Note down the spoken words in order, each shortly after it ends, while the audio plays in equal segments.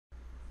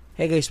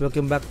Hey guys,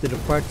 welcome back to the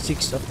part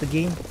 6 of the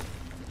game.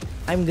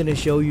 I'm gonna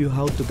show you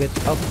how to get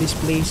off this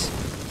place.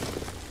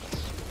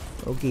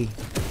 Okay.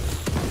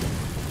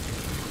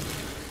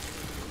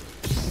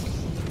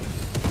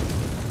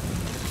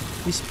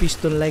 These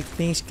piston-like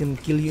things can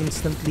kill you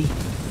instantly.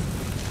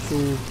 So,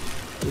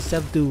 just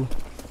have to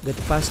get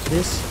past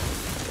this.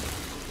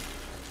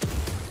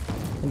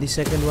 And the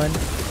second one,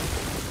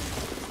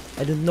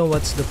 I don't know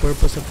what's the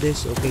purpose of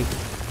this. Okay.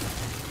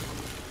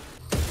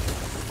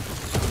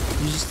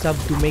 You just have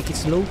to make it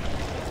slow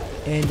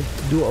and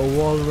do a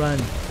wall run.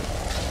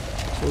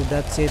 So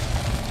that's it.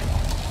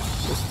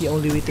 That's the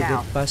only way to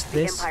get past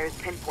this. The Empire's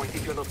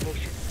pinpointed your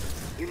location.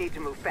 You need to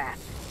move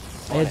fast.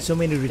 I had so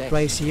many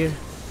retries here.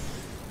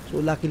 So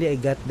luckily I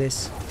got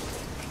this.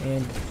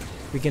 And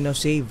we can now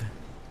save.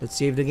 Let's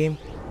save the game.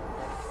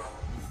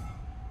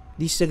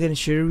 This is again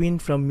Sherwin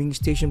from Ming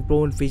Station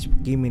Pro on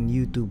Facebook Game and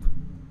YouTube.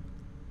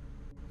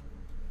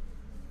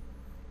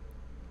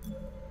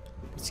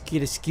 Let's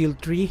get a skill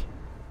tree.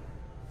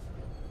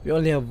 We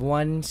only have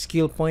one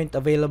skill point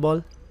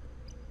available.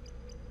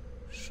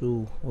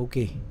 So,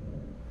 okay.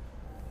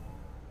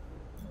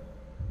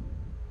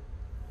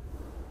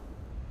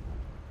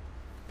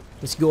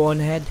 Let's go on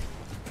ahead.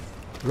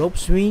 Rope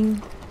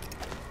swing.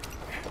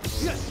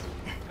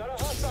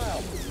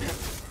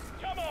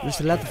 There's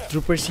a lot of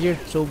troopers here,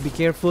 so be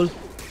careful.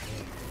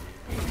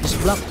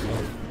 Just block.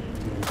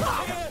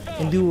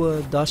 And do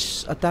a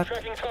dash attack.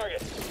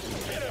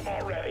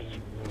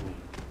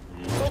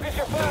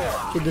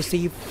 So the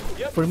safe,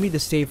 for me the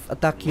safe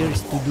attack here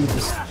is to do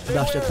this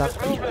dash attack.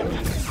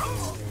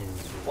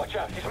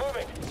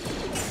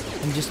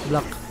 And just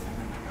block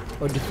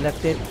or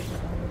deflect it.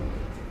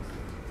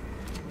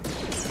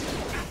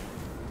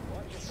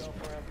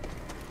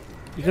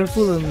 Be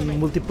careful on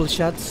multiple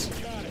shots.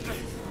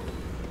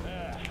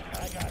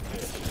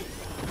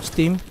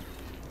 Steam.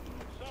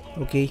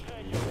 Okay.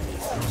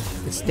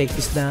 Let's take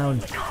this down.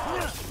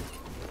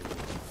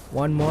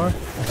 One more.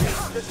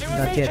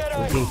 Not yet.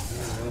 Okay.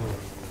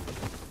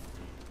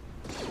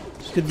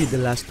 This could be the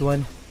last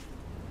one.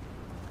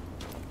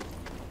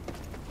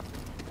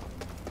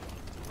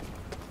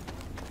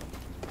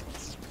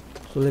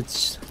 So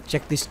let's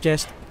check this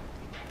chest.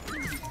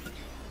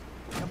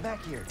 Come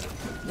back here.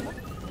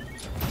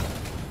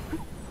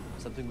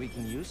 Something we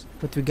can use?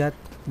 But we got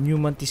new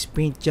mantis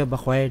paint job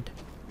acquired.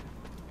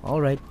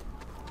 Alright.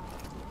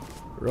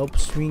 Rope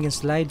swing and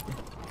slide.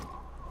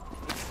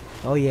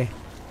 Oh yeah.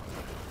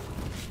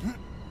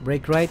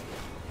 Break right.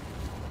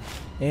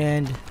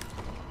 And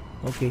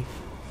okay.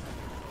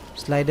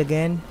 Slide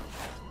again.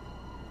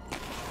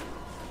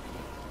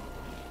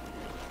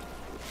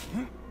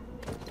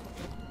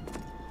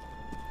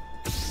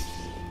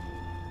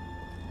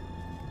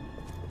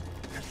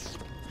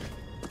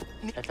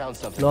 I found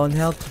something. Low on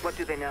health. What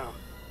do they know?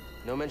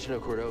 No mention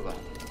of Cordova.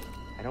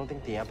 I don't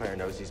think the Empire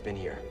knows he's been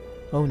here.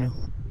 Oh no.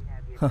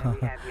 We have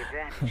the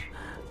advantage.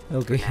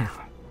 Okay.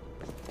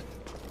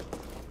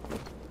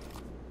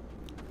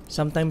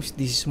 Sometimes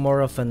this is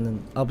more of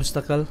an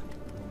obstacle.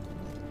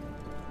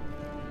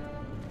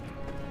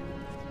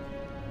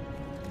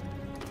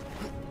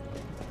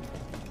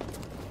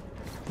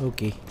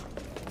 Okay.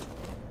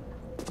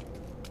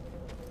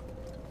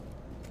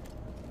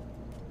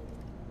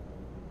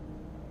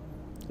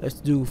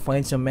 Let's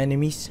find some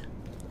enemies.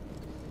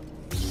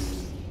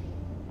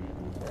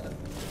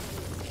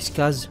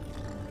 Scazzs.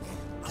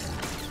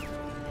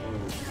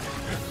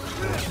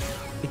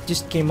 It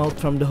just came out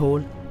from the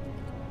hole.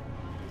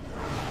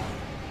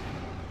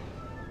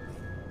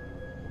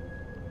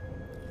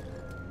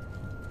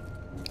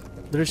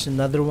 There's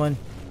another one.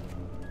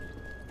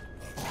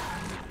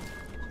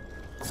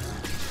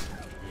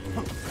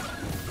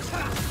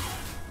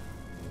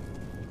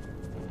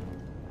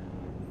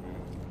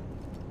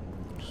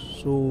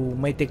 So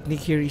my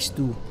technique here is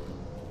to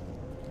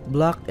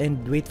block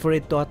and wait for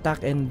it to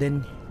attack, and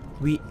then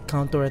we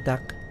counter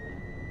attack.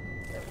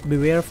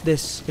 Beware of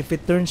this. If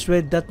it turns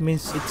red, that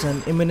means it's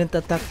an imminent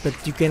attack that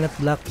you cannot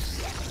block.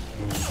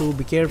 So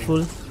be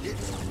careful.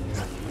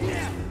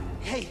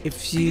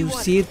 If you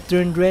see it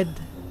turn red,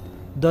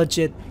 dodge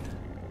it.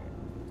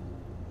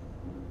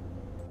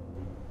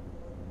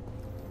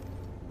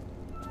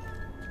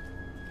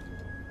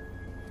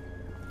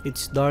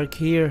 It's dark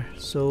here,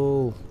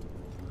 so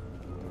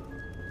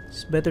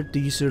it's better to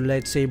use your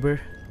lightsaber.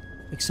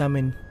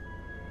 Examine.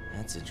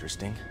 That's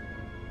interesting.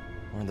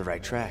 We're on the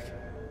right track.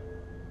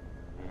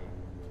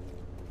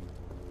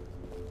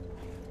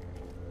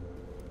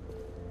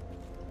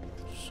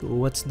 So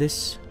what's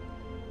this?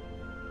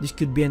 This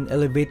could be an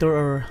elevator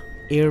or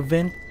air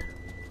vent.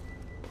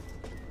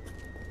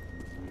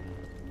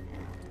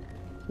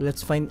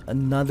 Let's find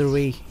another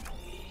way.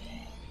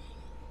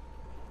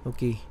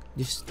 Okay,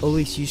 just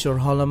always use your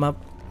holomap.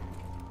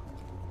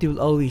 It will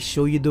always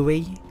show you the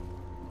way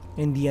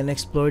in the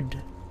unexplored.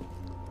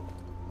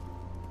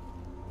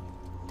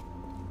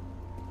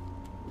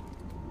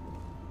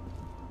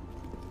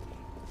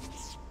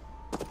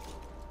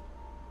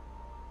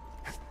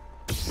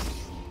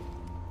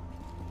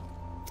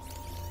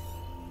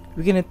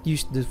 We cannot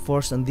use the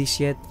force on this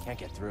yet. Can't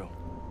get through.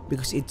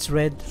 because it's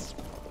red.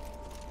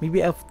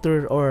 Maybe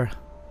after or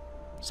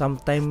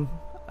sometime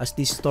as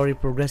this story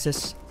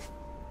progresses.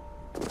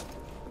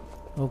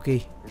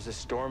 Okay. There's a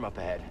storm up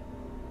ahead.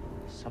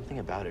 Something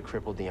about it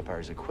crippled the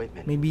Empire's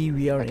equipment. Maybe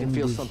we are I can in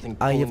feel the something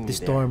eye pulling of me the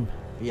there, storm.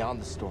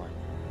 beyond the storm.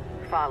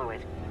 Follow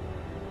it.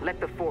 Let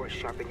the Force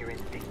sharpen your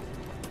instincts.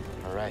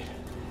 All right.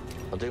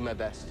 I'll do my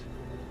best.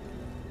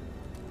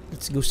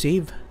 Let's go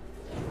save.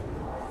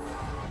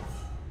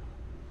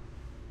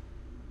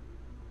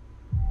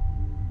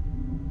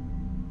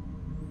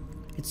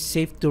 It's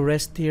safe to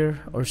rest here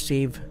or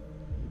save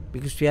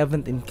because we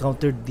haven't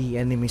encountered the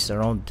enemies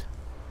around.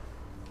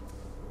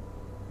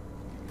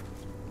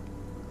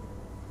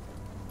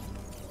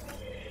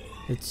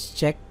 Let's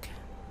check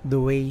the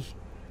way.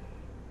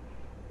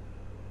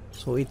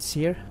 So it's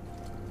here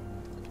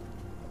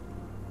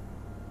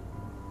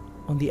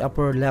on the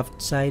upper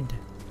left side.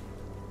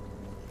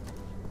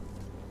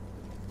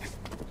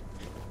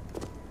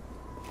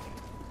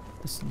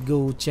 Let's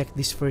go check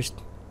this first.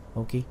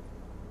 Okay.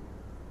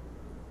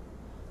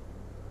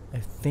 I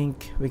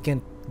think we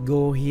can't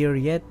go here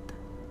yet.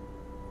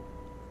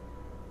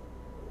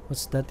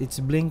 What's that? It's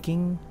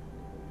blinking.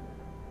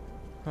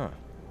 Huh.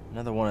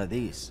 Another one of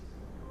these.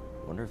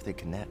 Wonder if they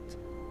connect.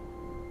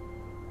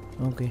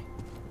 Okay.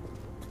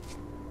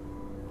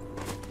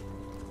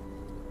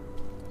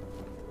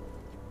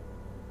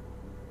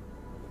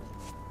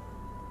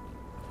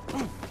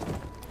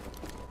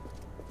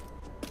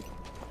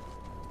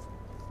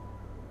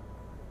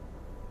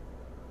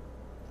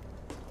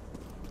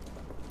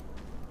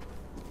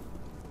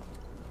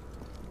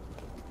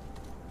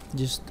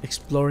 Just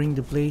exploring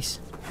the place.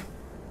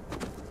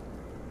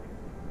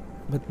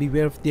 But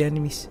beware of the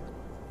enemies.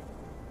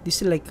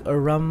 This is like a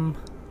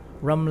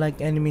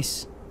rum-like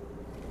enemies.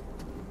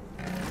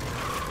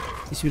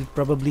 This will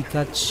probably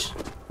catch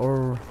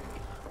or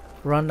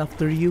run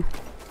after you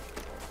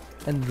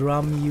and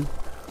ram you.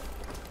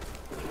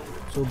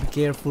 So be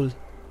careful.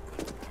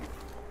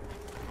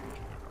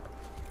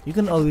 You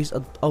can always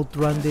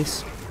outrun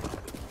this.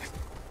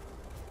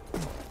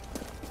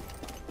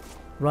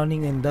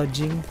 Running and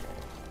dodging.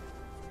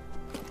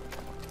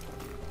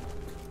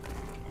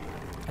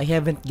 I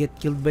haven't get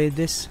killed by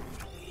this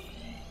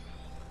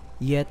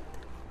yet,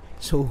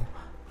 so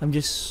I'm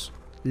just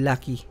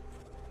lucky,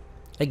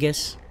 I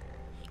guess.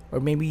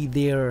 Or maybe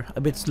they're a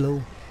bit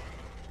slow.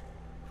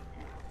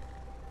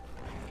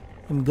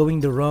 I'm going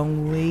the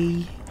wrong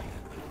way.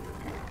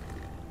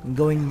 I'm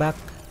going back.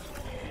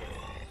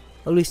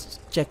 Always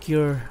check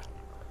your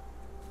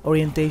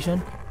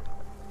orientation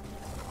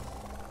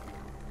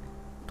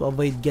to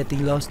avoid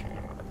getting lost.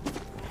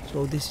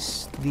 So this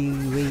is the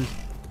way.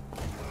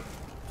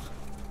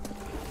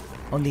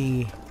 On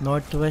the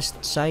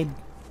northwest side.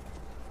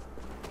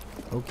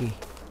 Okay.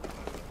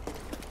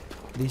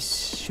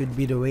 This should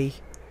be the way.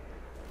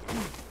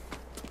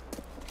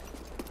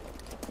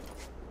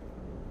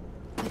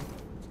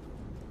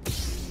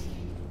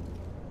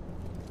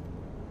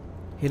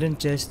 Hidden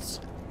chests.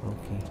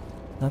 Okay.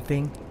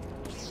 Nothing.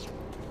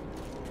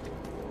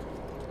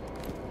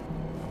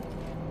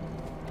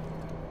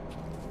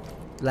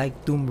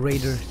 Like Tomb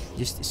Raider,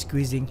 just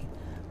squeezing.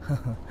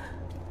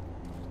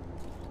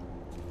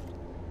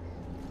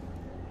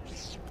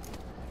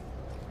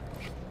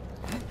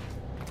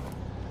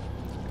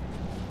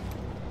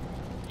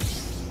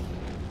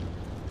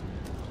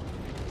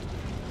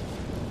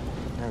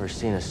 Never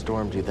seen a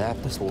storm do that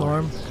The before.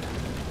 storm.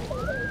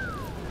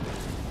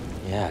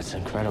 Yeah, it's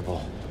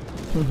incredible.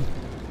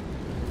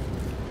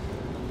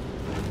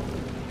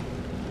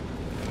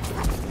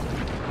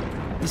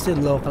 This is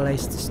a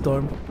localized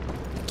storm.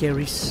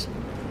 Carries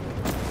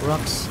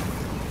rocks.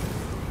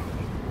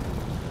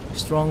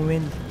 Strong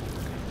wind.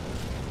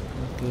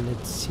 Okay,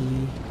 let's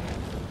see.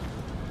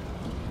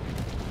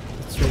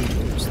 Let's try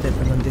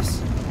stepping on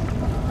this.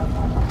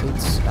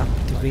 It's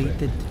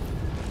activated.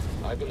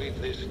 I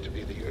believe this to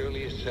be the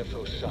earliest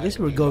Cepho site. I guess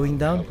we're going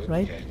down, discovered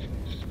right? yet,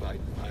 despite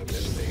my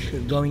reservations.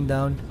 We're going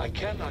down. I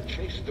cannot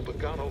chase the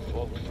Bogano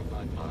fault from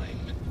my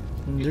mind.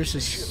 And there's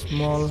a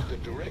small,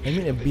 I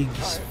mean a big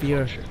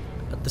sphere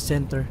at the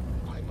center.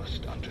 I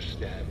must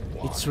understand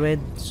why. It's red,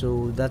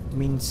 so that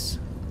means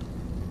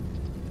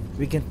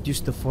we can't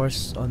use the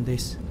force on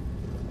this.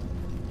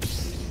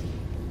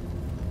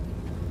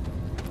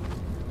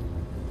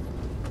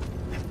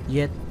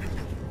 Yet.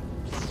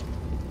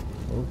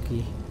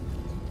 Okay.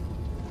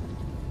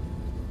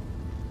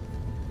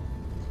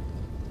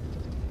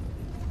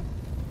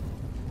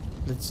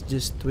 Let's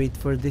just wait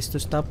for this to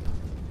stop.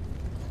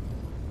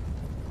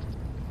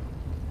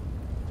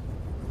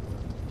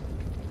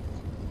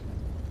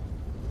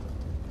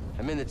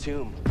 I'm in the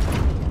tomb.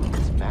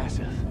 It's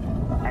massive.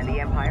 And the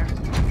Empire?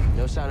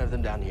 No sign of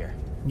them down here.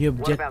 New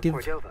What about objective: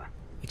 Cordova?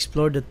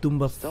 explore the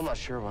tomb of Still not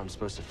sure what I'm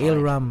supposed to find.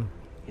 Elram.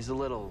 He's a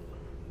little...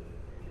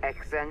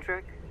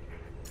 Eccentric?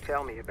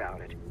 Tell me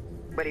about it.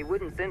 But he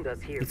wouldn't send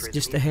us here It's for his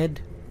just meeting.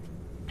 ahead,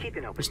 Keep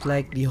an open just mind.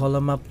 like the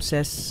holomap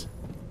says.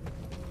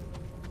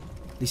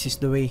 This is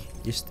the way,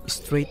 just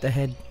straight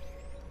ahead.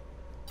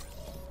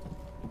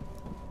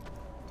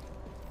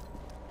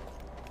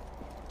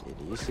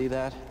 Do you see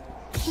that?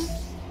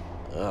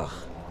 Ugh.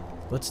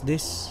 What's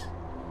this?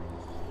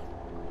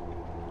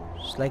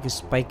 It's like a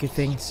spiky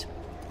things.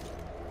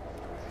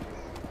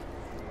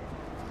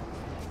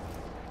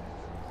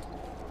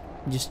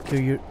 Just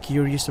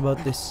curious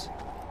about this.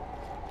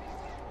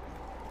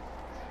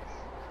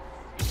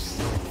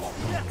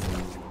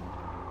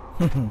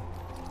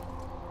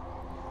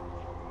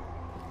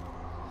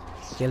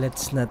 Okay,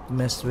 let's not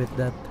mess with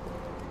that.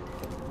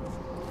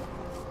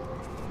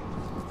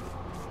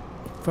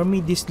 For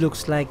me, this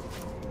looks like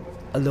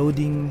a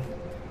loading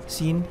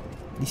scene.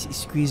 This is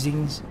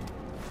squeezing.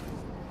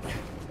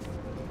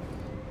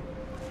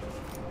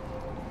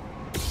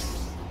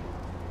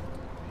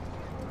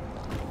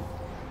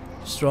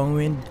 Strong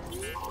wind.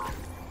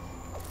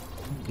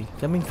 Okay,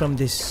 coming from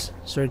this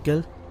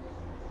circle.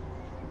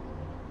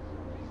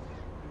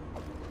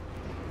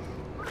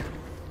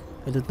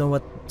 I don't know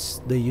what's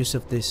the use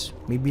of this.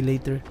 Maybe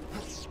later.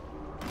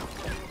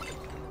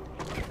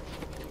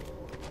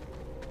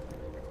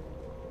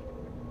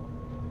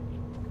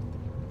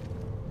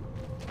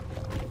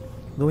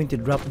 Going to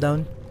drop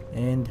down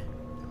and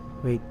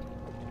wait.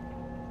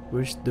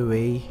 Where's the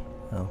way?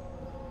 Oh.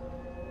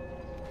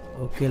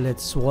 Okay,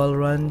 let's wall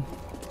run.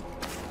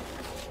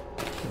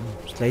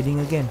 Sliding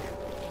again.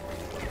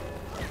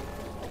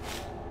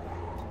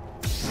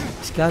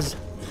 Scazzs.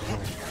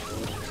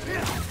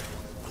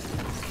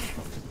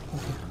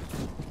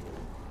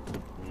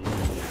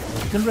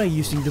 Can try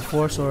using the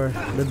force or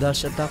the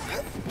dash attack.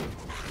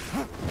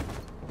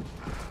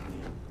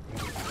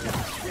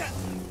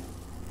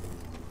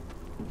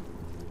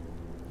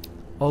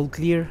 All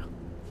clear.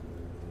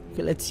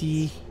 Okay, let's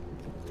see.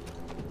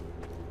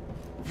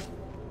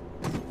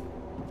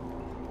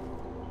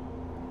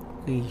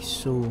 Okay,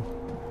 so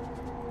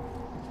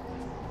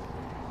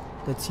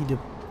let's see the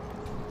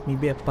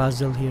maybe a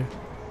puzzle here.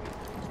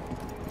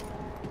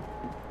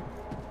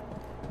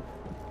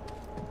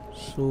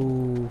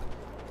 So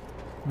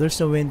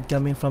there's a wind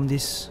coming from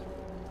this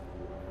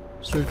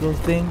circle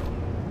thing.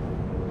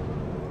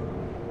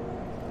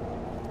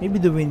 Maybe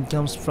the wind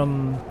comes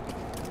from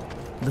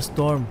the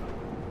storm,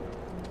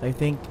 I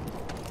think.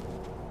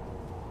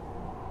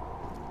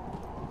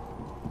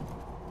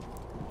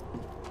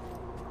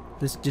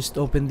 Let's just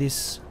open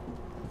this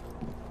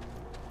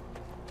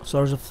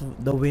source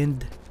of the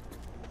wind.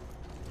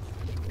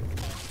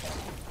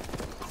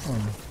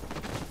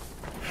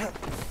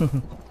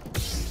 Oh.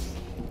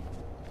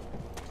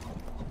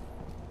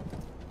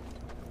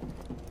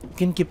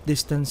 You can keep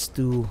distance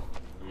to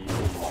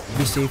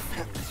be safe.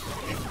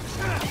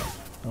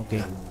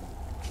 Okay.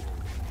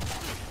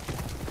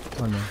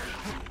 Oh no.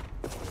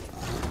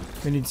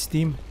 We need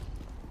steam.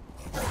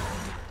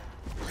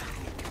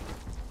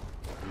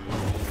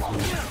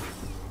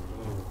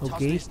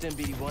 Okay.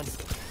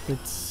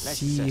 Let's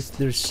see if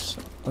there's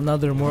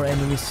another more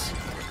enemies.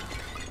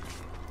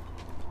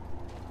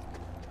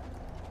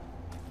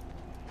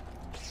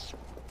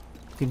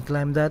 You can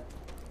climb that.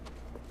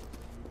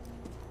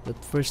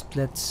 But first,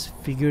 let's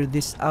figure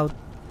this out.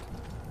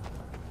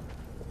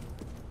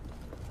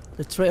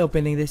 Let's try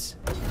opening this.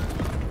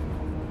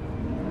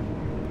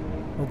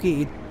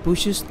 Okay, it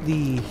pushes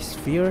the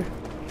sphere.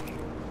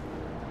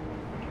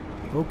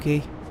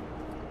 Okay.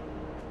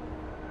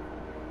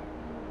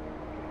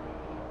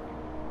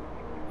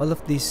 All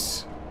of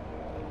this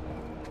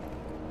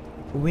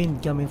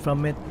wind coming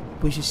from it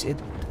pushes it,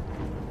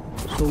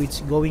 so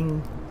it's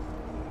going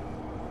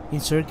in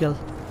circle.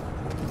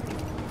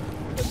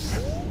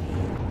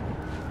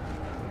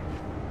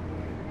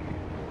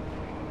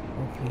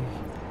 Okay,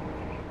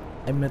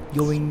 I'm not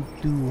going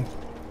to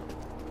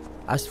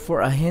ask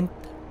for a hint.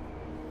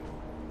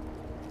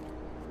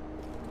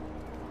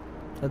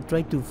 I'll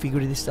try to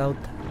figure this out.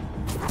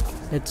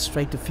 Let's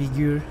try to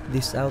figure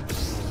this out.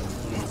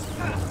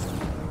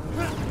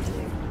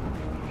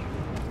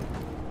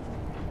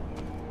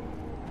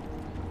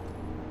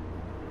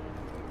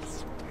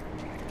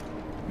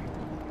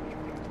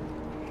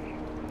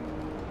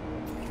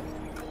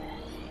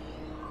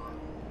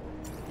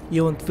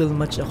 You won't feel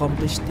much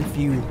accomplished if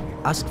you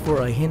ask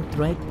for a hint,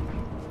 right?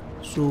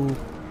 So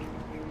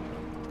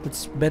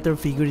let's better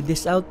figure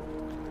this out.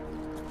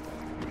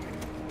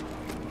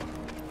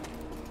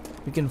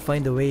 We can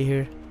find a way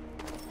here.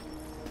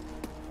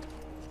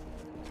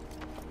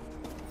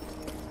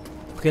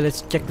 Okay,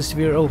 let's check the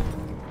sphere. Oh,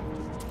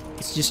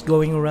 it's just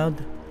going around.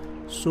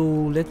 So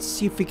let's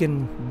see if we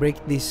can break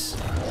this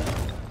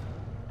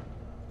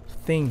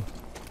thing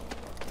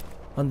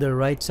on the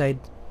right side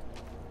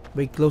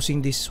by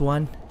closing this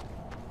one.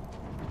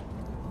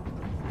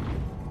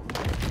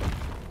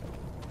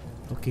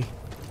 Okay,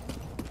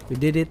 we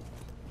did it.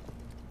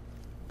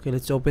 Okay,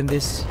 let's open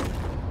this.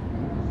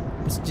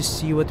 Let's just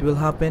see what will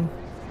happen.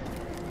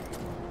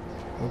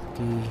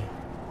 Okay,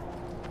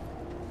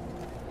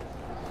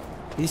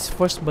 it's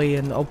forced by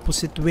an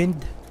opposite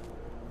wind,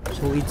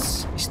 so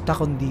it's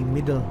stuck on the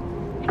middle.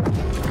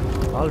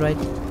 Alright,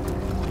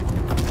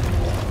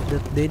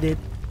 that did it.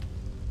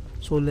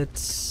 So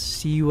let's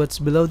see what's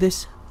below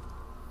this.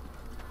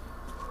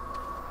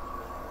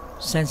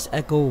 Sense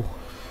echo.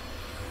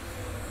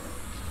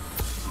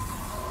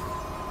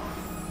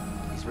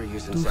 Phillaks were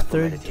using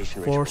 2/3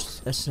 meditation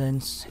force rituals.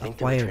 essence I think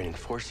they were acquired. training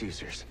Force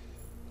users.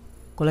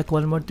 Collect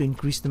one more to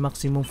increase the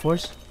maximum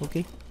force.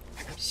 Okay.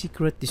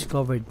 Secret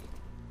discovered.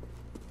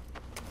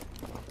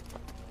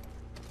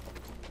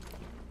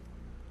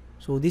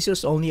 So this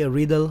was only a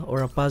riddle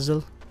or a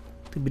puzzle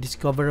to be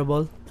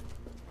discoverable.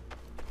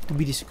 To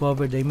be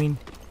discovered, I mean.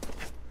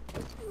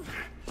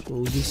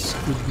 So this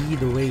could be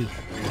the way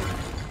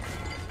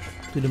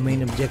to the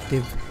main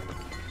objective.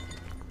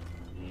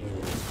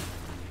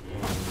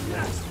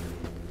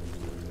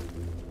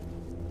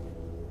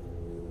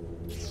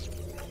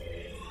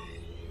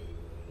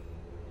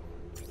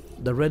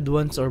 The red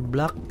ones are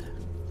blocked,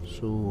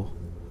 so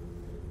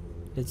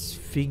let's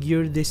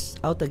figure this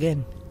out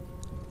again.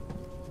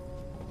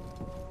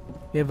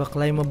 We have a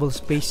climbable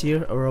space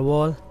here, or a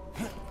wall,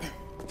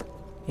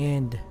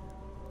 and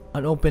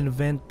an open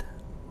vent.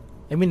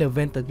 I mean a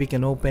vent that we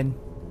can open.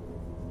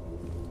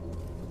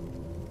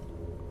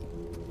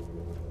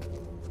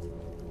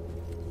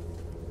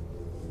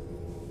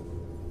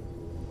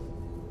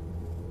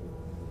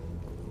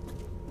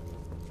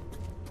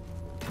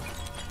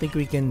 I think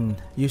we can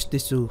use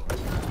this to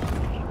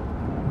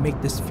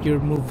make the sphere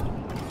move.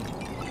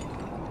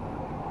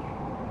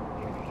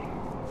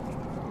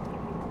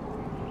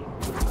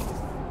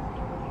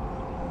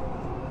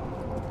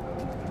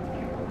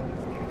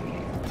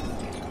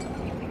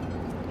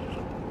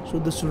 So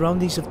the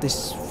surroundings of the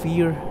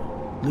sphere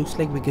looks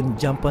like we can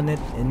jump on it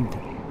and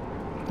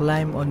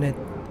climb on it.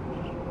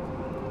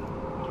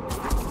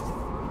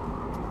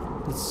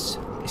 Let's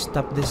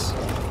stop this,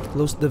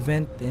 close the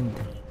vent, and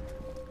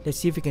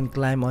let's see if we can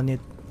climb on it.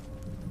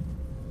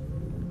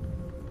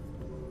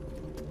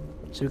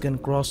 So we can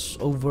cross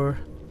over.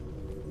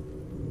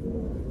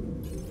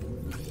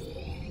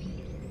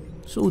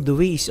 So the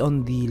way is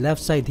on the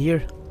left side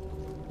here.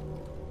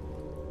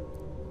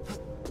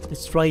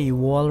 Let's try a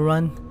wall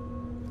run.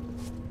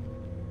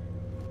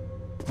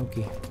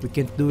 Okay, we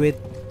can't do it.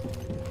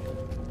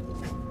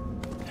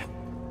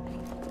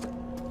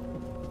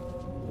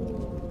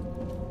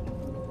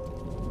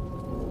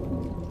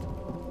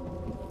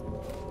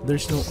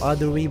 There's no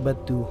other way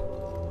but to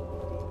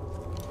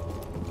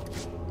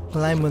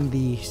climb on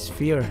the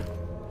sphere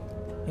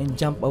and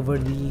jump over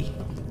the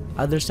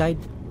other side.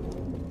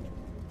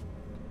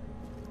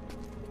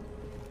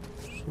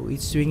 So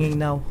it's swinging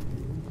now.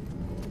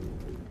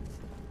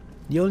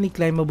 The only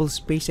climbable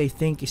space I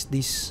think is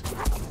this.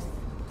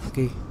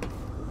 Okay,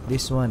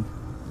 this one.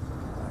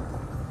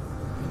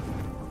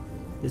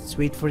 Let's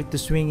wait for it to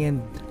swing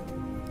and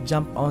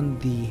jump on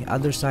the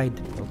other side.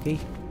 Okay.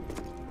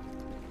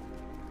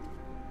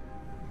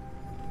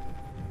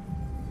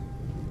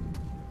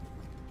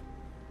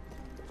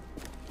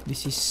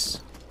 This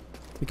is,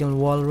 we can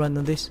wall run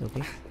on this.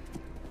 Okay.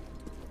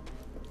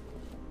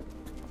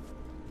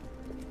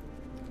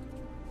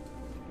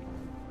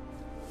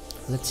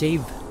 Let's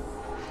save.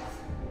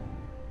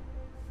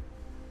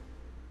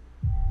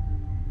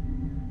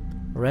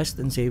 Rest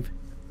and save.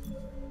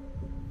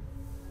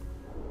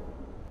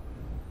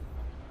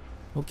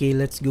 Okay,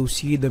 let's go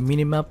see the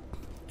minimap.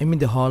 I mean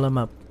the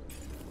holomap.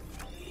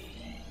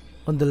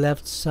 On the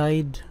left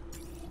side.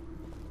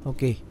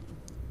 Okay.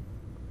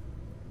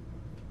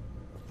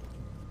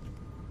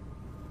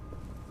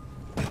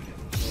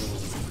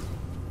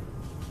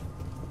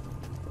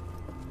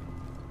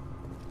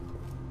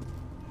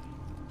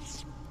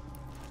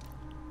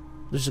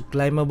 There's a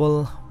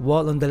climbable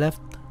wall on the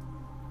left.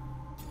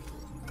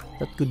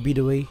 That could be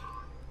the way.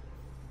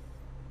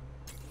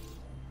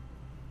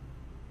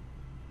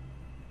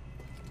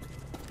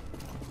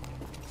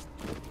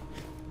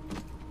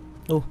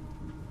 Oh.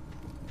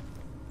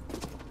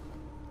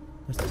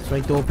 Let's try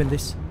to open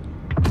this.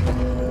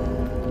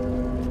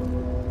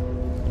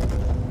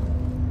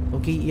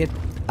 Okay, it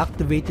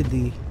activated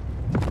the,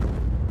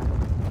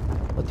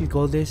 what do you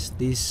call this?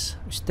 These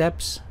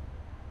steps.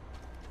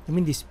 I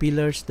mean these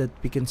pillars that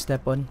we can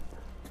step on.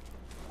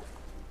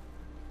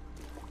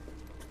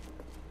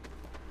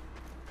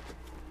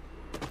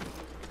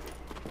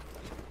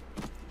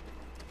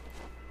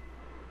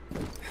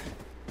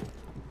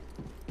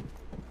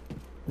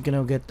 We can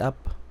now get up.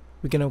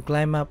 We can now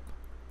climb up.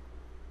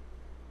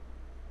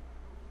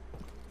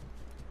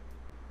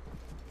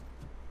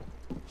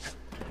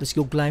 Let's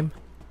go climb.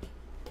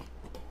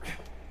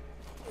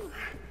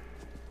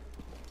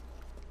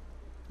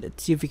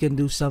 Let's see if we can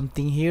do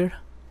something here.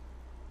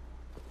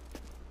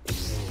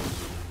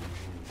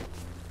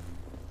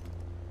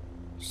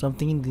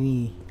 Something in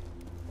the,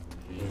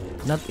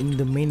 not in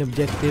the main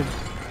objective.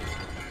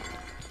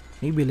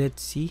 Maybe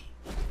let's see.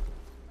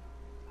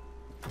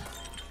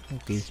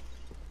 Okay.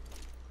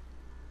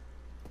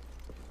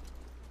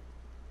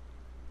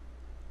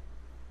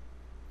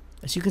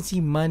 As you can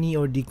see, money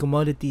or the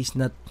commodity is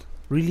not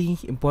really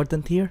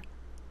important here.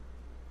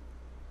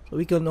 So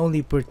we can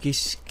only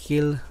purchase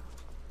skill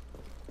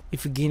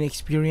if we gain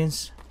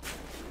experience.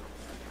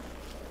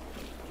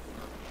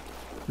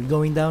 We're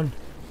going down.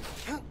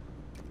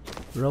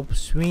 Rope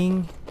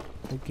swing.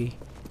 Okay.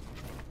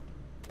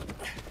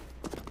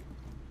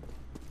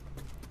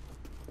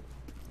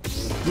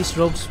 This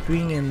rope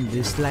swing and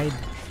the slide.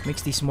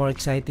 Makes this more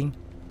exciting.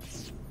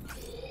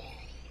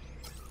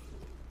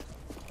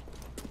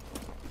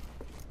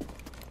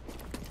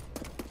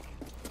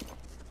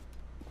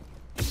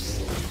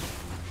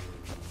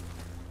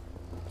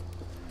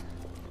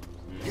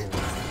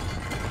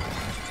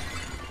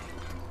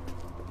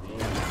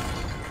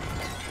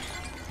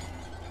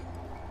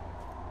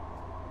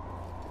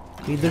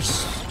 Okay,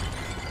 there's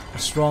a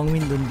strong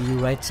wind on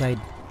the right side,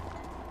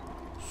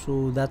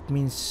 so that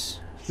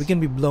means we can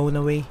be blown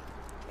away.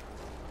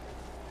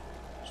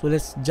 So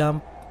let's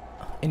jump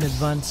in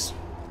advance.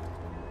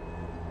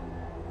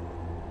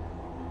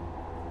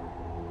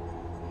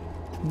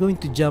 I'm going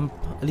to jump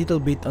a little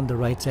bit on the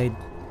right side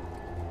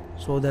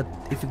so that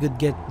if we could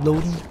get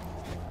blown.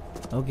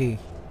 Okay.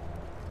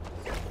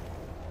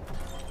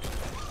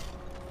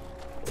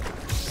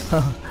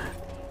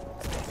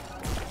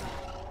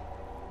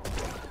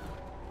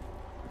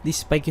 These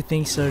spiky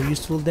things are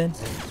useful then.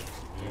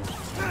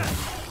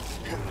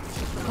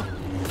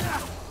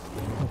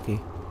 Okay.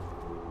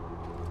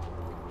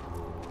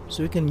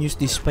 So we can use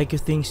these spiky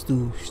things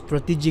to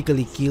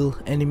strategically kill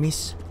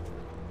enemies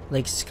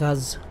like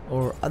scazzs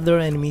or other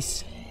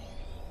enemies.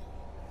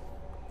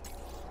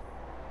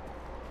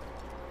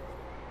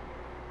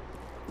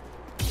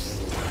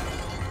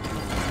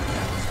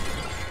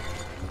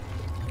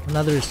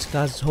 Another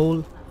scazzs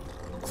hole.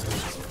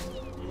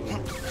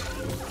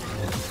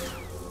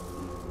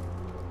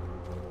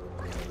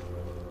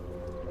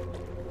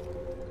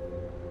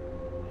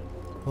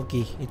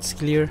 Okay, it's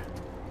clear.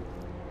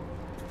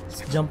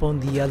 Let's jump on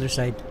the other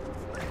side.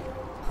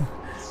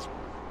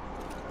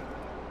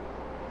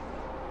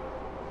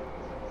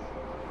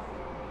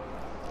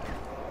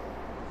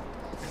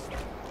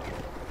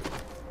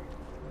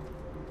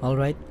 All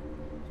right.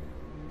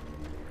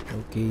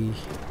 Okay.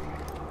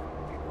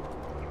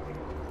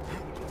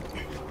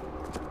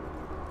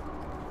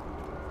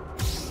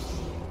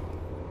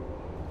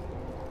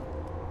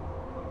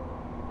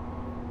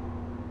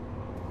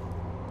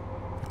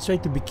 Let's try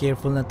to be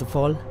careful not to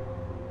fall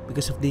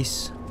because of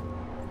this.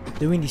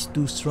 The wind is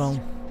too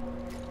strong.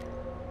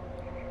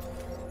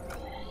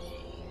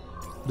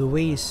 The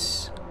way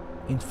is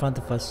in front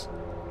of us.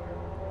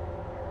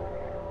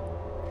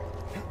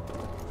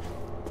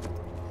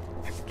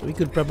 So we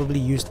could probably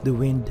use the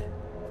wind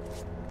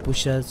to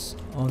push us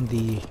on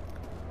the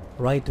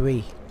right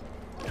way.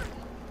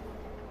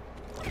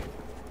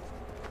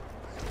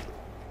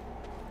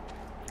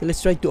 Okay,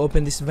 let's try to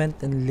open this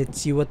vent and let's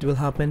see what will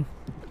happen.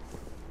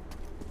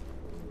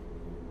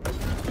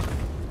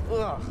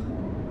 Ugh.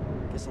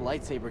 Guess a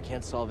lightsaber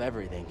can't solve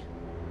everything.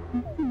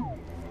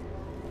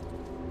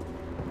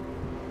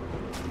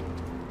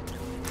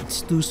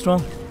 It's too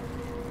strong.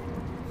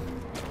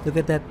 Look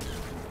at that.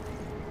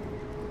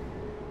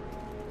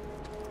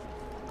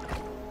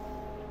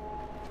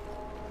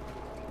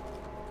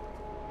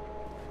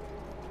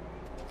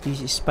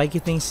 These spiky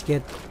things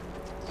get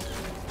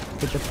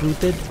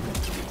uprooted.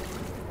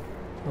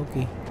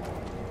 Okay.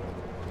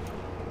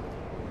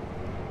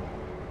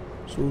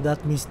 So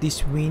that means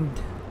this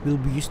wind will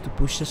be used to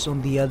push us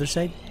on the other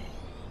side.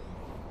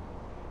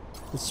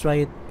 Let's try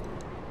it.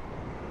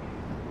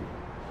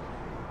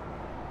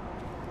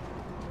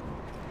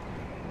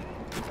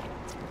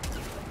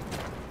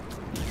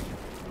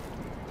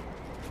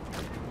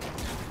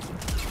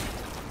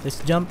 Let's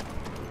jump.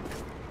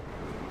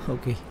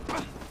 Okay.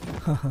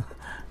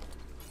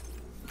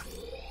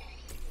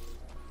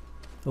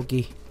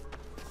 Okay.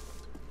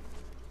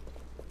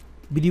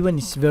 BD1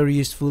 is very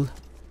useful.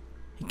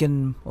 You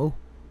can... Oh,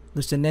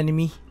 there's an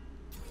enemy.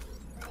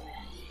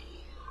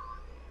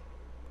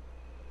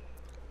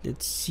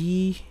 Let's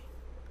see.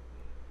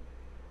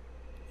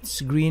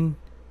 It's green.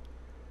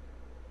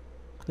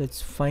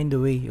 Let's find a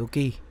way.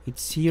 Okay,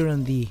 it's here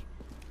on the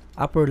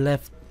upper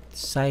left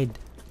side.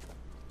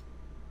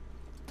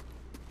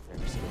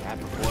 Never seen that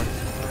before.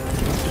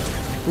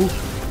 Ooh.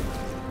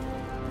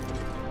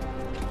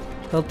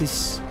 Health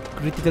is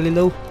critically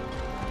low.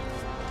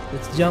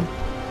 Let's jump.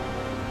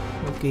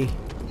 Okay.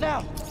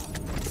 Now.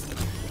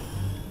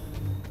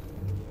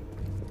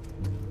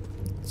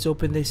 Let's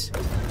open this.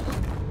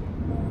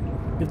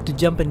 We have to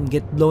jump and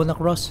get blown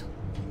across,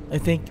 I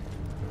think.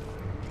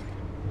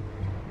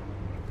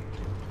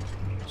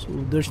 So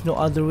there's no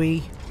other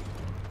way.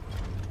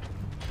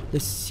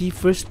 Let's see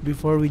first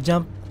before we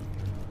jump.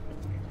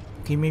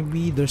 Okay,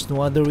 maybe there's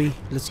no other way.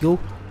 Let's go.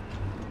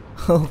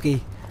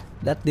 Okay,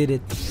 that did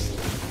it.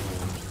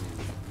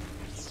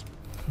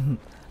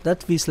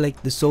 That feels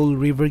like the Soul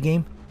River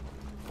game.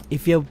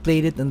 If you have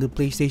played it on the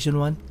PlayStation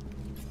 1,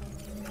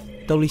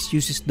 it always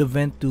uses the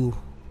vent to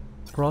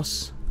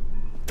cross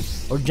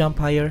or jump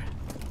higher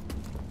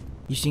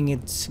using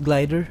its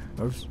glider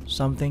or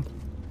something.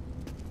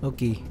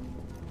 Okay.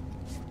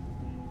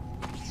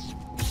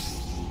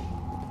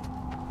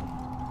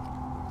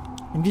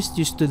 I'm just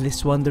used to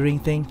this wandering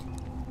thing.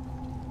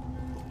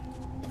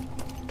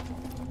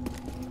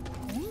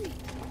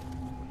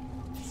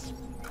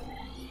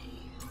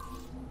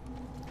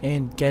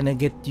 And kinda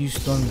get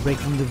used on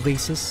breaking the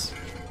vases,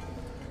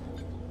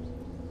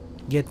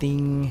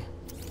 getting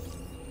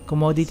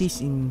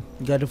commodities in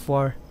God of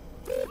War.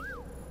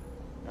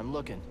 I'm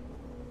looking.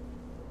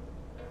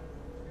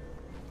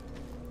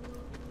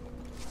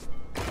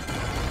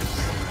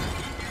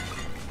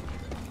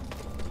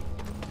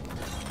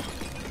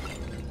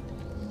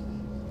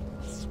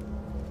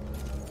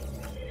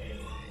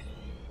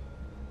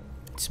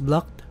 It's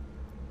blocked.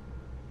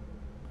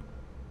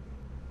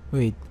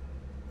 Wait.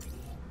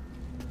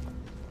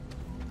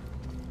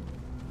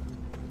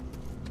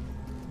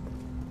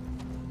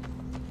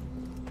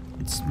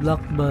 It's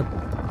blocked, but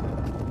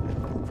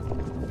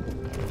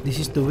this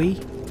is the way.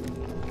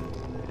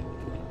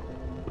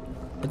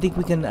 I think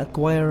we can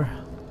acquire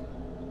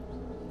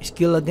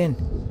skill again.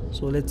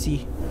 So let's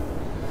see.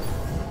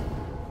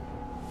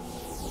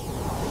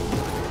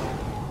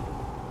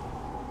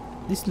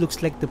 This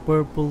looks like the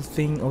purple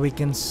thing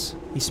awakens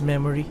his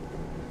memory.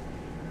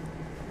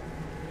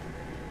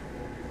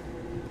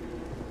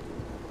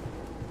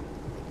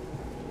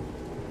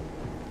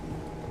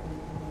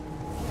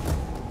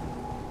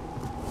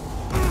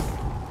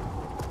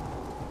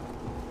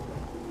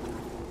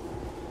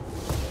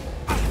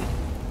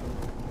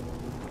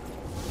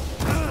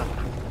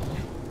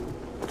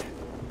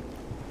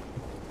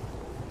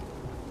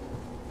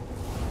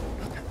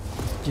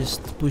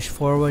 Just push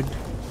forward.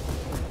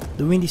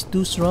 The wind is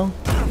too strong.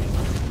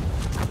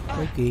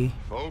 Okay.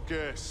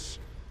 Focus.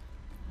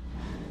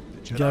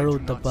 Jaro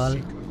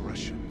Tapal.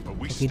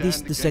 Okay, this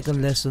is the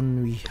second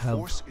lesson we have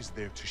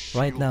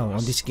right now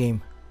on this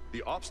game.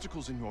 The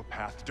obstacles in your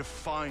path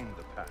define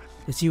the path.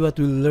 Let's see what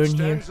we'll learn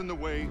here. Stands in the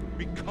way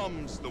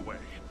becomes the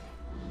way.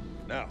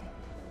 Now,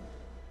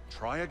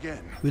 try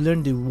again. We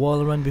learned the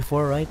wall run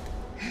before, right?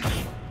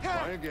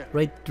 Try again.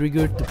 Right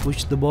trigger to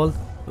push the ball.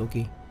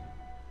 Okay.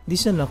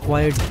 This is an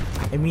acquired,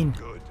 I mean,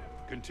 Good.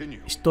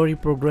 Continue. story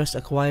progress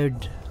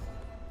acquired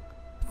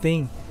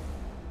thing.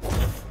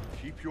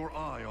 Keep your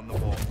eye on the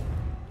ball.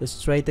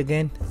 Let's try it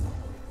again.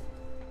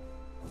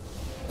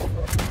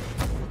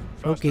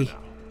 Faster Okay. now.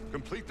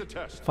 Complete the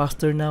test.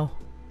 Faster now.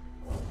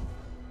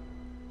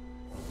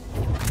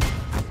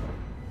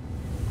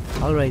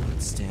 Alright,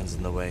 It stands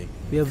in the way.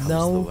 we have Comes the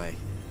now way.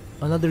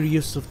 another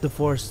use of the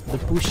force. The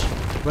push,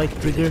 right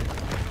trigger.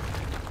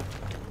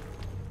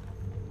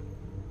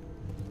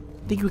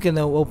 I think we can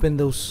now open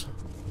those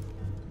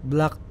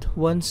blocked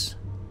ones.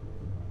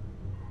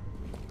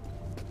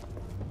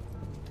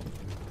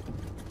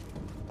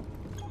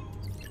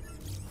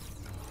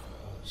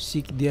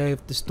 Seek the eye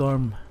of the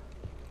storm.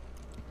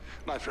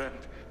 My friend,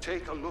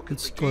 take a look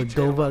It's at the called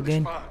detail Dova on this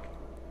again. bark.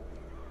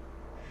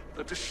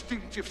 The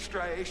distinctive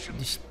striations.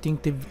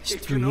 Distinctive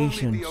It can only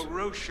striations. be a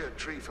Rosha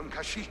tree from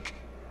Kashyyyk.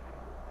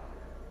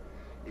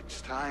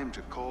 It's time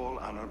to call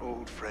on an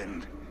old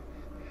friend.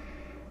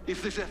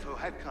 If the Zepho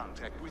had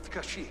contact with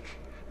Kashyyyk,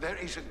 there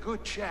is a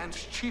good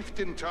chance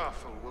Chieftain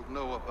Tarful will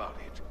know about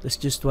it. Let's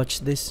just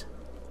watch this.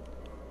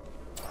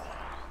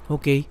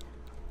 Okay.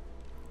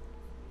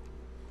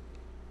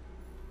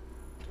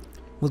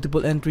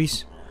 Multiple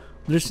entries.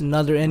 There's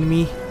another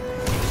enemy.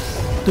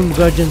 Tomb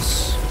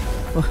Guardians.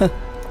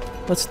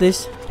 What's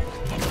this?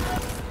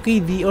 Okay,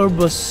 the orb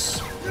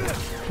was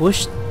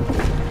pushed.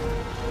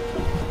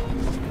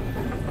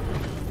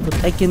 But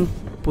I can't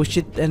push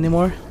it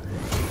anymore.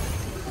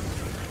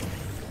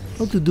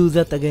 How to do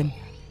that again?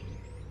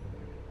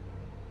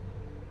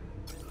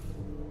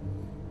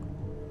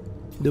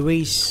 The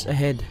way is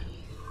ahead.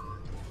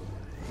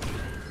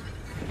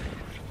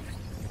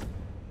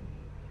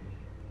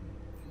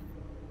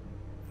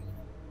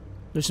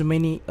 There's so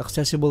many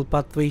accessible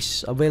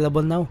pathways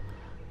available now.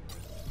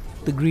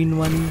 The green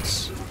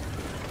ones,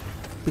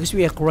 because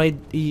we acquired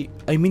we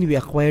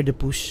acquired the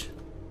push.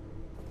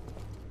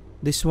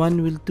 This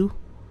one will too.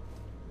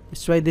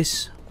 Let's try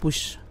this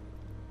push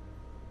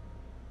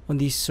on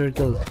this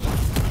circle.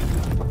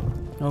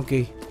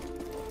 Okay.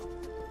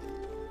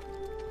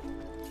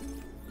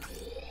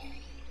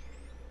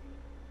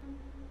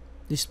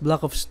 This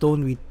block of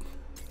stone with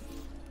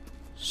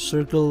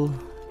circle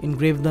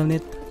engraved on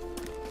it,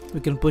 we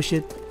can push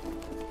it.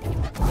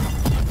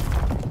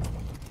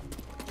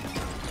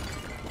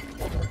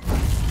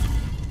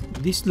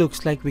 This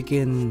looks like we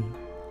can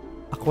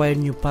acquire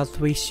new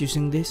pathways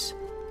using this.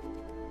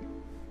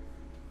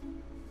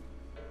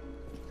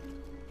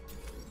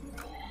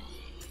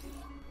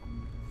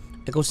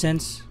 Echo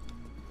sense.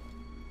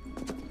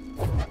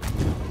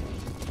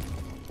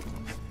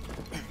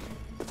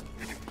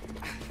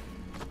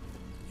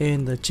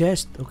 And the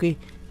chest, okay.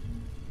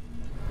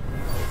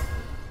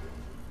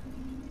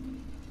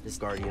 This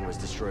guardian was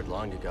destroyed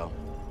long ago.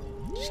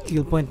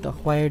 Skill point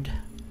acquired.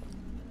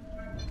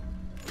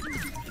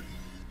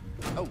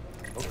 Oh,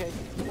 okay.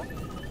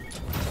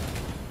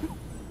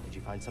 Did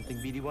you find something,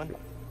 BD1?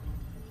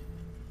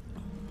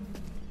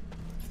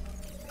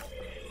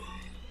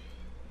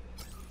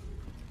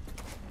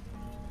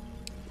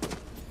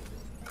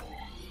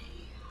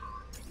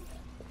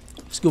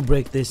 Let's go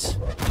break this.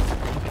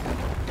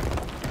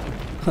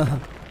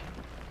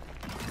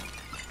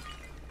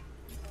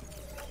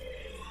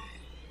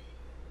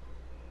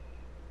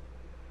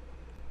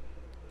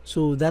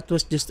 So that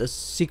was just a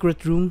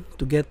secret room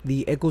to get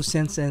the echo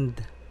sense and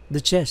the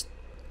chest.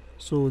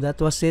 So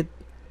that was it.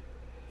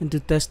 And to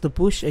test the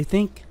push, I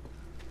think.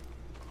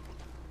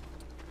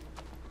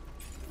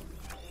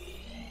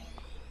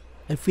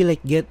 I feel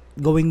like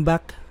going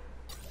back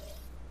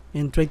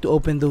and try to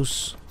open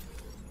those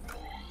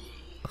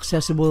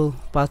accessible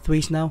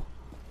pathways now.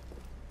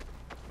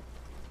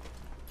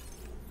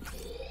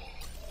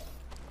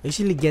 I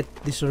easily get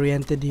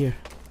disoriented here.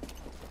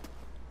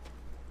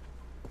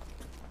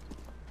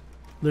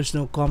 There's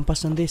no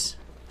compass on this.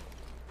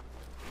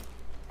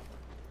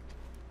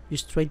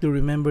 Just try to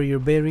remember your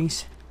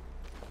bearings.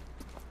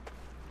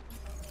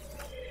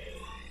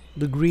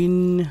 The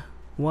green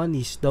one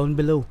is down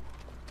below.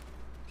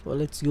 So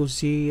let's go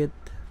see it.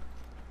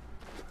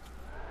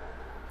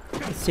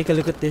 Let's take a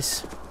look at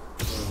this.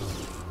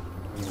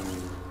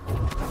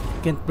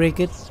 Can't break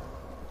it.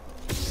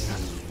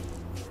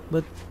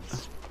 But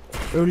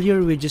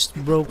earlier we just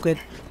broke it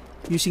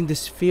using the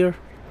sphere.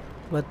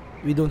 But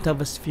we don't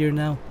have a sphere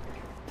now.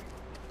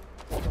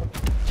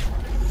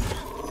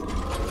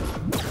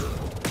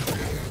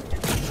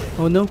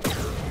 Oh no.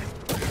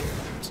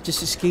 Let's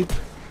just escape.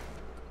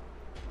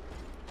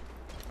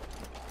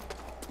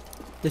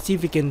 Let's see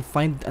if we can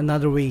find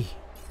another way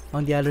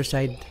on the other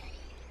side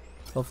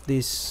of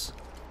this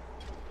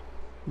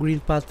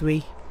green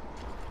pathway.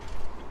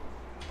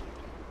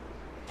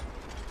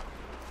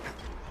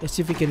 Let's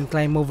see if we can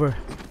climb over.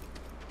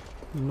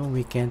 No,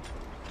 we can't.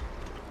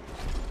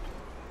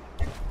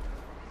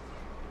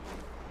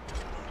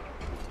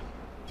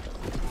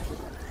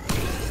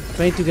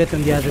 Trying to get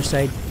on the other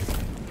side.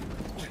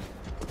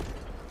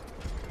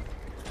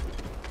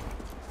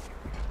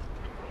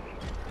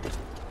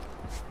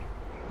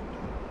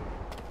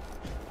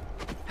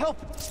 Help!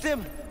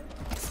 Stim!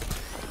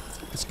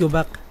 Let's go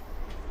back.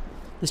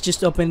 Let's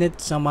just open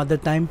it some other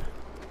time.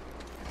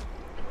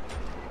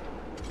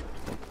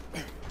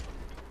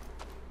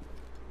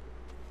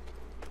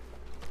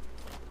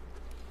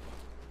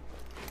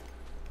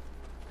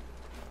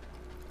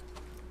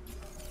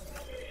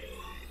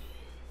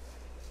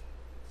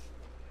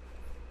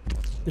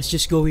 Let's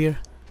just go here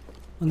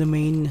on the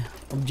main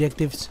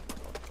objectives.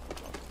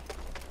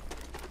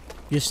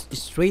 Just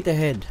straight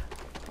ahead.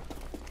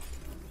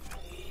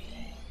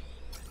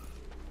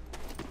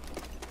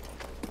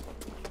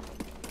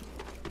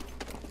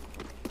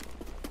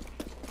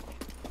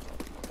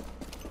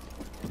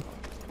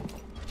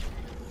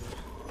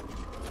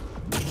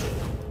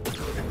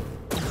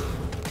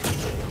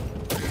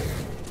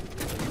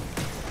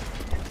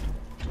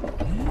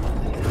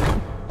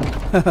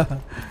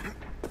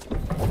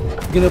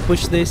 Gonna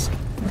push this.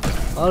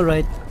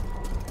 Alright.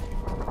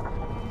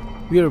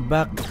 We are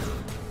back.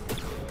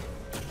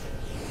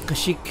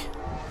 Kashyyyk.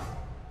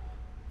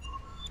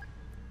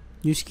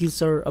 New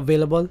skills are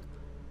available.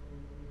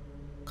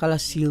 Kala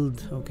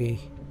sealed.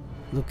 Okay.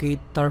 Locate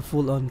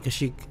Tarful on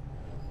Kashyyyk.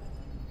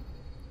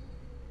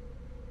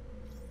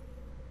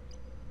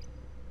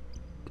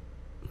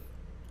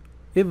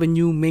 We have a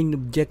new main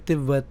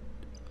objective, but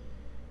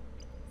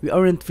we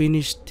aren't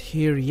finished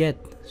here yet.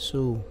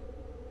 So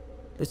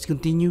let's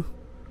continue.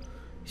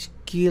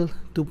 Skill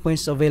 2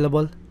 points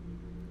available.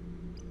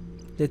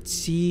 Let's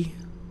see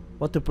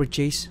what to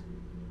purchase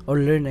or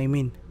learn, I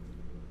mean.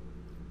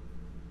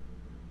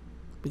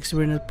 Because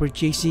we're not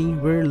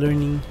purchasing, we're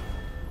learning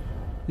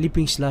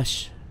leaping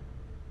slash.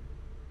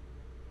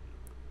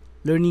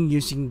 Learning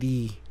using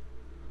the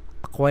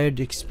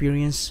acquired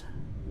experience.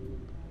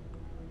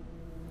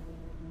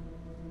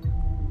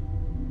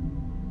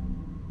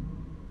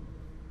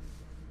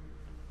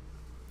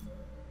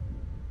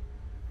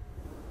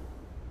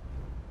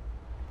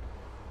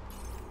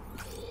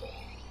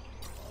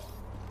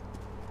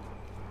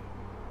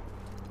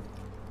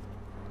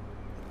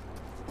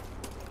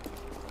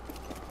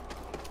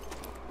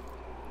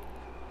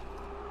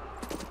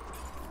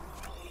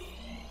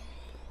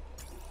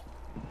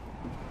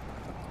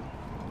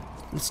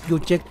 Let's go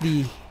check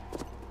the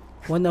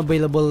one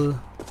available,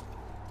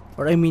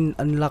 or I mean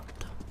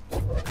unlocked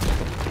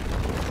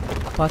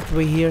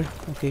pathway here.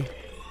 Okay.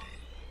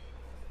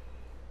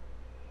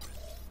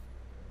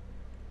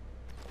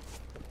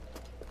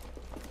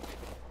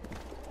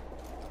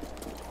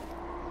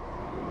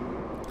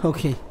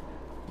 Okay.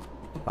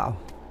 Wow.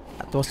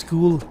 That was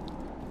cool.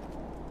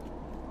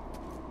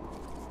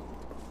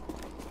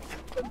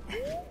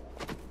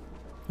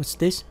 What's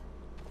this?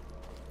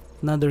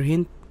 Another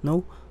hint?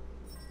 No?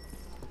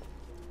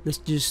 Let's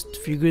just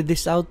figure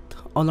this out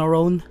on our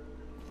own.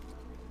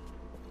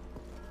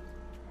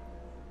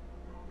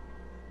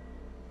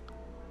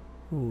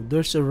 Oh,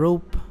 there's a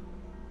rope.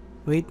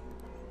 Wait.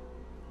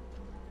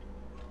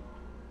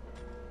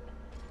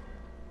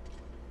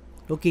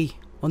 Okay,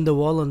 on the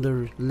wall on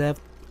the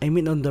left, I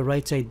mean on the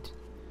right side.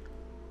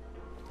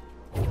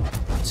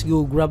 Let's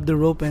go grab the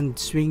rope and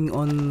swing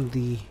on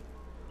the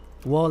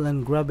wall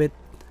and grab it.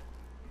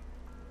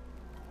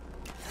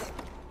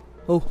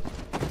 Oh,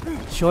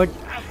 short.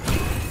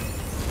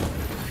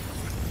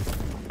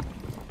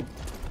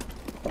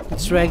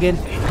 Let's try again.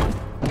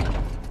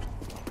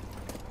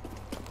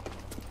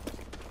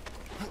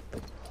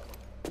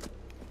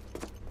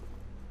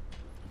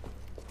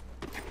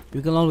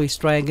 We can always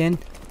try again.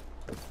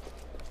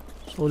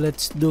 So So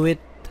let's do it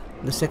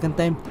the second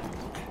time.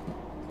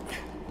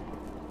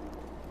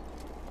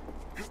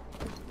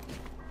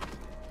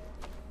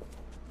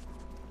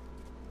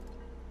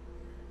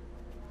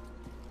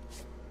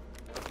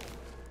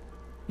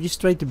 Just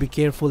try to be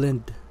careful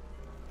and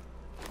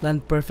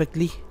land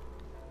perfectly.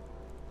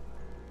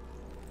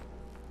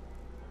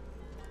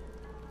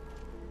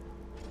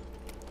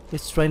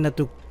 Let's try not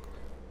to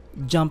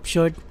jump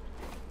short.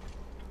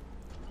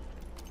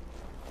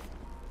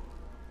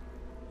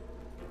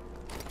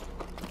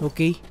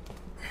 Okay.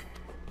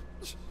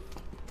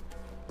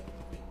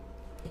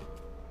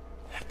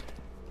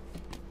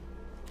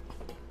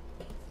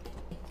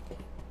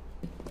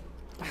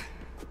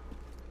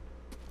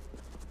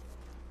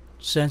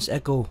 Sense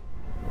echo.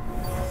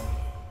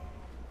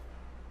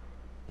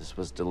 This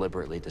was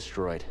deliberately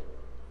destroyed.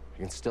 I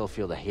can still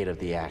feel the hate of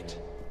the act.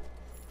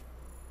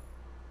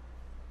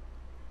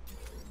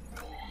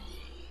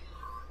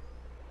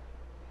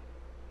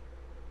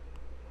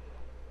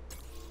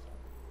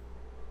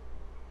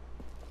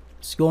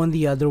 Let's go on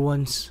the other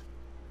ones.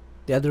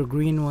 The other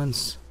green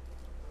ones.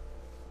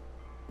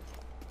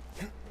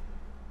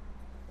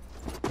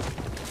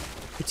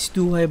 It's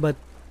too high, but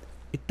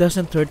it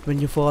doesn't hurt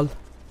when you fall.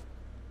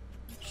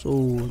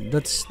 So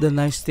that's the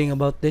nice thing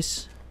about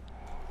this.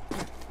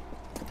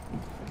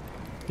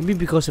 Maybe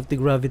because of the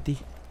gravity.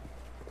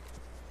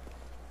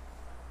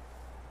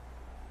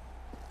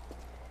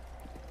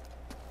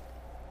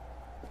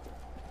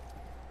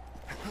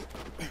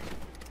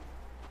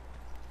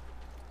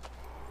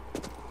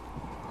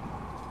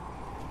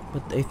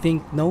 But I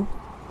think no,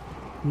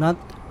 not.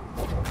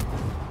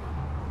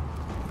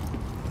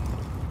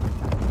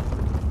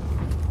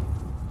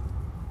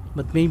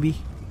 But maybe.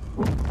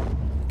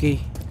 Okay.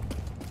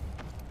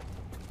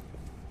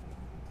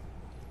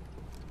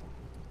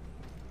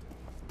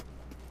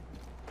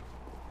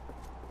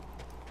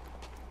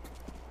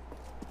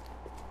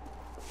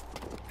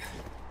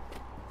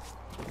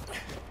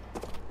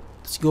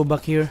 Let's go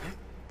back here.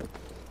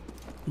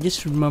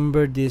 Just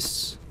remember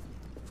this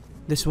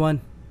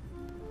one.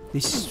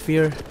 This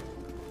sphere.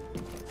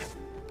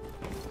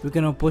 We're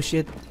gonna push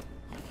it.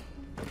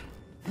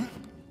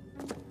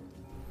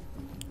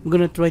 I'm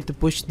gonna try to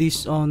push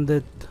this on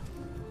that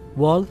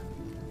wall.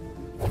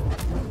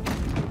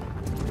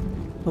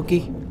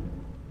 Okay.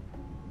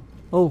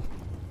 Oh.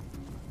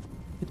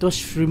 It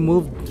was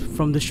removed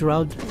from the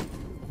shroud.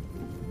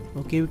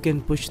 Okay, we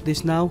can push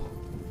this now.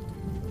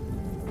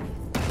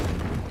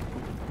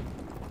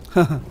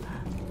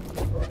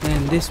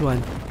 And this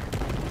one.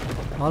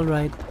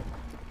 Alright.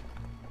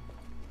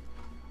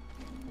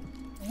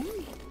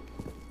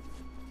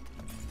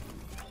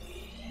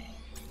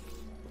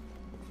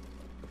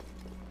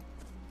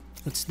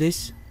 What's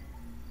this?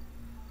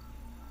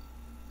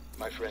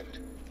 My friend.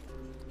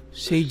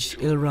 Sage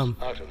Ilram.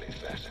 Utterly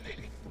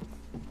fascinating.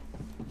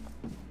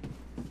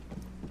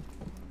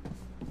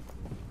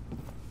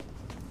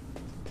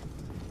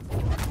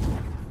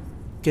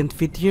 Can't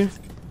fit here.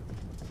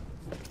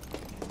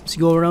 Let's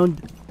go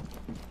around.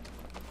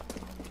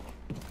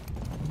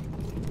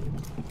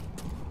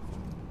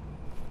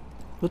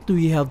 What do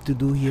we have to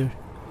do here?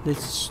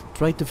 Let's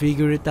try to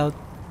figure it out.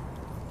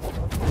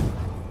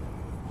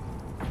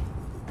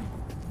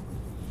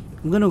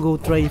 I'm gonna go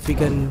try if we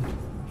can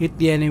hit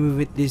the enemy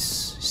with this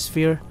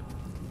sphere.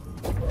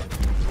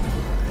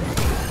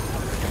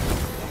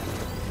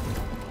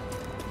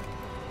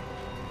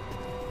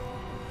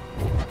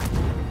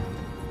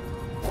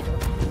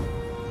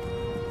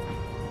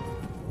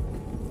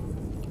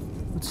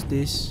 What's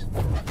this?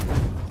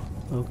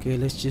 Okay,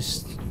 let's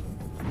just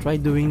try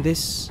doing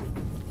this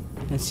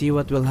and see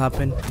what will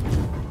happen.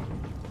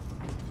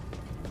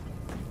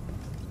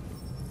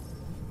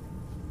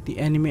 The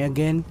enemy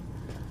again.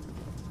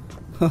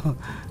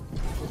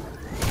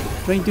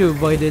 Trying to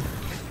avoid it.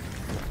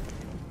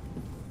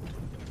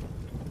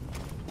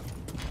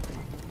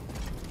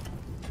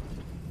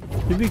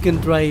 Maybe we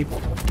can try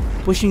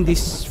pushing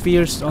these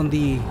spheres on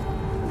the...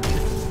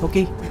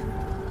 Okay.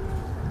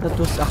 That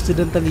was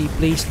accidentally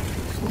placed.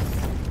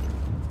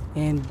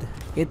 And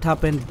it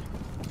happened.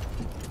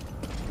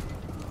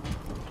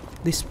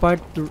 This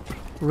part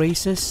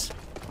rises.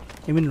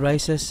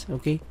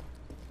 Okay.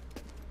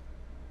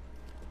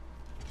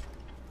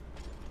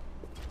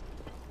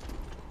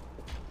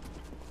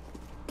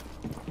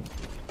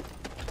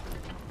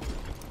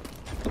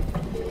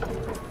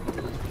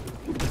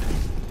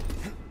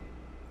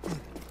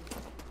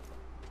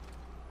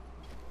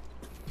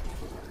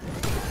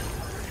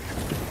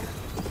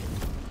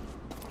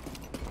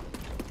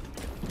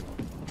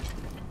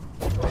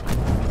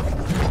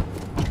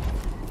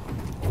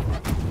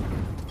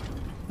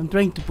 I'm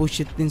trying to push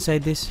it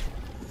inside this,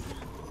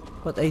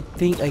 but I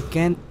think I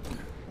can't.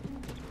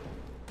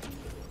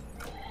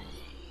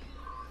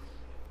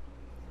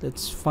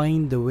 Let's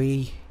find the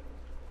way.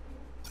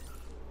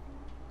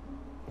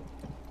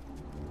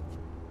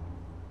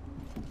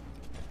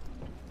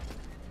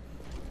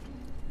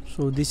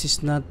 So this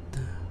is not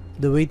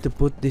the way to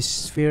put this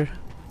sphere.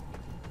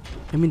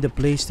 I mean the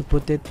place to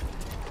put it.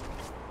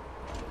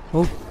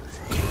 Oh.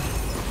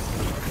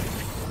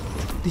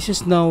 This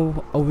is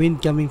now a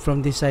wind coming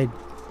from this side.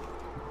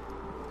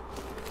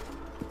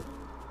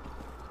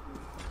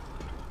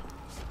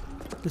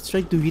 Let's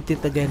try to hit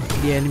it again,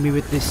 the enemy,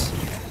 with this.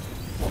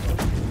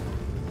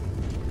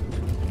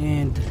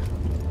 And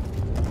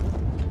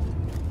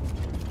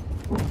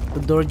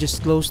the door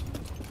just closed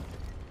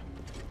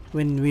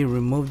when we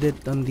removed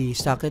it on the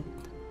socket.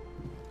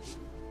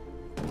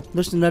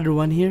 There's another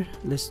one here.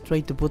 Let's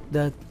try to put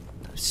that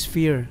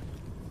sphere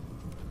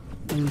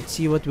and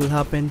see what will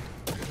happen.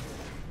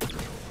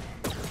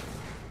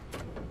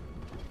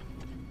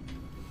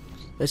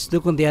 Let's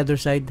look on the other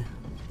side,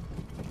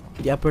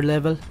 the upper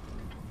level.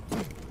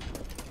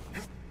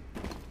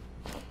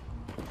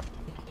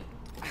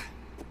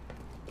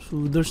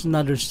 So there's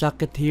another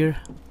socket here.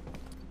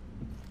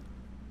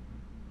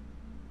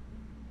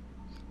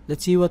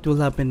 Let's see what will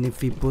happen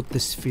if we put the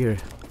sphere.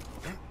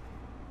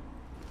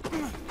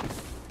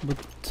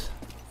 But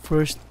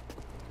first,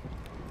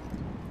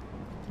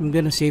 I'm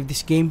gonna save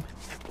this game,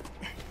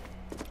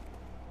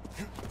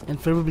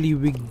 and probably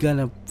we're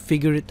gonna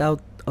figure it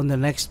out on the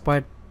next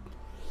part,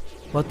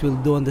 what we'll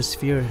do on the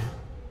sphere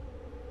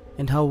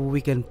and how we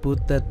can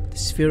put that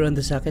sphere on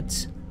the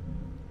sockets.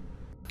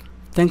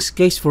 Thanks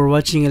guys for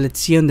watching, and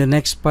let's see on the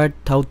next part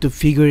how to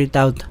figure it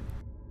out.